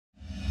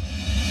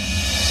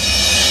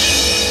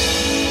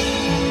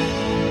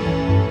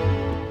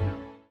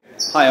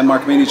Hi, I'm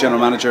Mark Meaney, General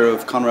Manager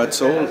of Conrad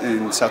Seoul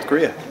in South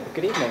Korea.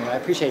 Good evening. I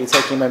appreciate you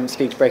taking a moment to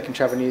speak to Breaking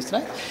Travel News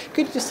tonight.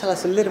 Could you just tell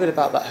us a little bit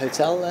about that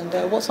hotel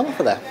and what's on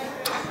offer there?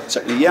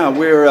 Certainly, yeah.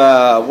 We're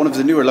one of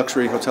the newer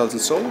luxury hotels in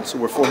Seoul, so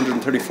we're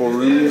 434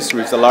 rooms. We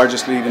have the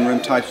largest leading room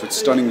types with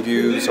stunning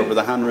views over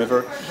the Han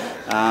River,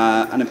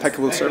 and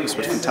impeccable service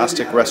with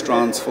fantastic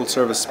restaurants,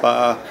 full-service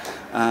spa,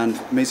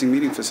 and amazing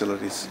meeting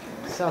facilities.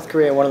 South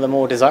Korea, one of the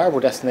more desirable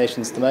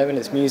destinations at the moment.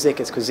 Its music,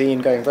 its cuisine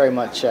going very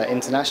much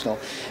international.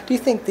 Do you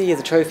think the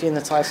trophy and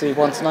the title you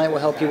won tonight will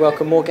help you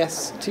welcome more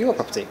guests to your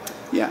property?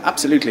 Yeah,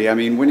 absolutely. I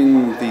mean,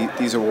 winning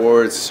these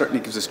awards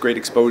certainly gives us great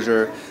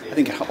exposure. I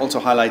think it also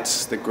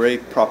highlights the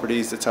great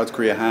properties that South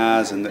Korea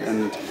has and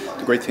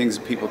the great things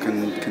that people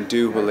can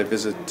do while they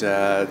visit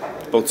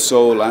both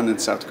Seoul and in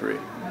South Korea.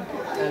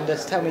 And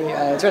just tell me,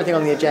 is there anything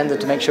on the agenda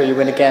to make sure you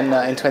win again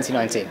in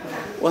 2019?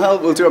 Well,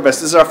 we'll do our best.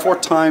 This is our fourth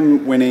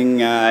time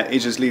winning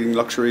Asia's leading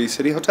luxury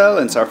city hotel,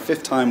 and it's our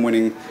fifth time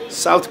winning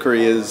South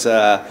Korea's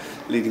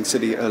leading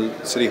city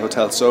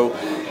hotel. So,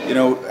 you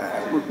know,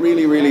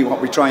 really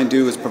what we try and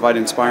do is provide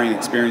inspiring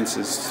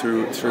experiences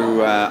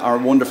through our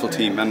wonderful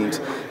team. And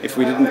if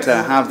we didn't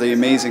have the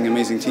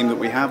amazing team that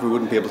we have, we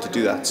wouldn't be able to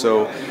do that.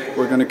 So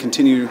we're going to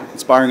continue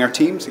inspiring our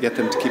team to get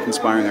them to keep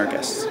inspiring our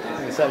guests.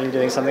 You're certainly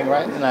doing something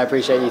right, and I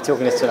appreciate you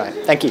talking to us tonight.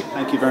 Thank you.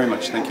 Thank you very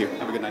much. Thank you.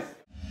 Have a good night.